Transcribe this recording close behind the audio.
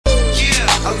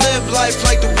life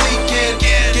like the weekend.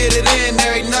 Get it in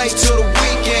every night till the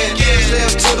weekend. Stay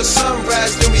up till the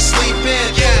sunrise, then we sleep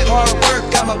in. Hard work,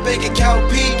 got my bank account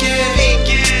peaking.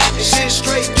 Shit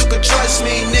straight, you can trust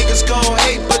me. Niggas gon'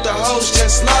 hate, but the hoes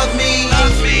just love me.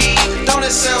 Don't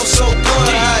it sound so good?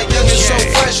 High, young and so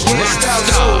fresh, with a style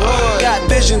so hard. Got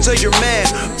visions of your man,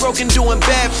 broken doing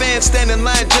bad, fans stand in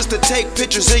line just to take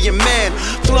pictures of your man.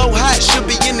 Flow hot, should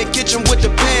be in the kitchen with the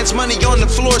pans. Money on the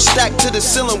floor, stacked to the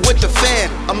ceiling with the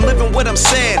fan. I'm living what I'm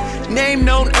saying. Name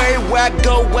known everywhere I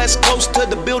go, West Coast to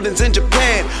the buildings in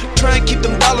Japan. Try and keep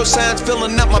them dollar signs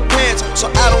filling up my pants, so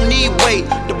I don't need weight.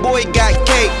 The boy got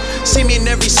cake. See me in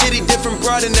every city, different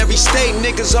broad in every state.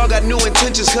 Niggas all got new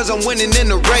intentions cause I'm winning in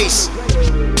the race.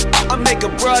 I make a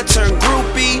broad turn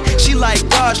groupie. She like,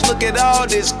 gosh, look at all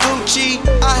this Gucci.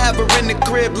 I have her in the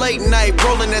crib late night,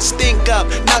 rolling that stink up.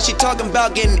 Now she talking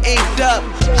about getting inked up.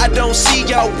 I don't see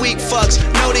y'all weak fucks.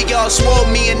 Know that y'all swore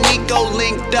me and Nico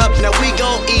linked up. Now we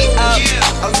gon' eat up.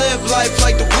 I live life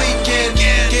like the weekend.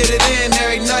 Get it in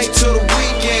every night till the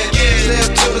weekend. Stay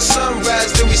up till the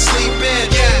sunrise, then we sleep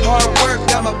in. Hard work,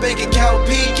 got my bank account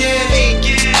peaking.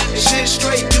 Shit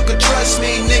straight, you can trust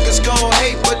me. Niggas gon'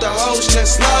 hate, but the hoes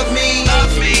just love me.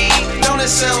 Don't it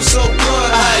sound so good?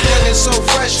 Young and so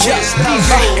fresh,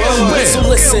 so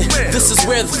listen, this is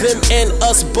where them and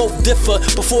us both differ.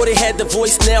 Before they had the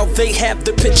voice, now they have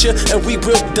the picture, and we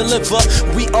will deliver.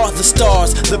 We are the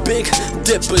stars, the big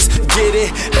dippers. Get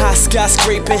it? High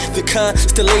skyscraping, the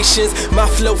constellations. My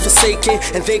flow forsaken,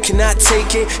 and they cannot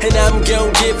take it. And I'm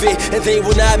gon' give it, and they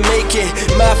will not make it.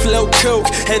 My flow coke,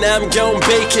 and I'm gon'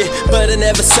 bake it. But I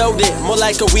never sold it, more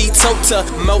like a weed toter.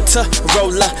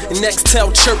 Motorola,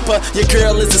 Nextel chirper. Your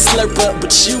girl is a slurper,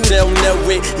 but you don't know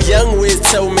it. Young Wiz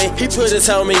told me, he put his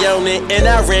homie on it, and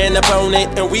I ran up on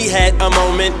it, and we had a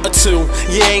moment or two.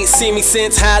 You ain't seen me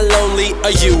since, how lonely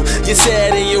are you? You're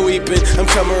sad and you're weeping, I'm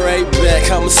coming right back,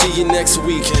 I'ma see you next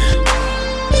weekend.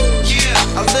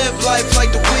 I live life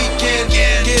like the weekend.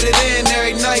 Get it in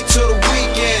every night till the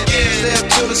weekend. Stay up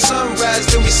till the sunrise,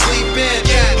 then we sleep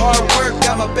in. Hard work,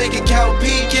 got my bank account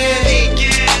peaking.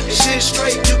 Shit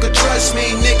straight, you can trust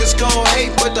me. Niggas gon'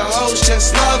 hate, but the hoes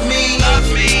just love me.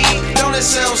 Don't it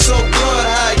sound so good?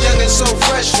 High, young and so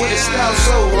fresh, with a style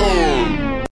so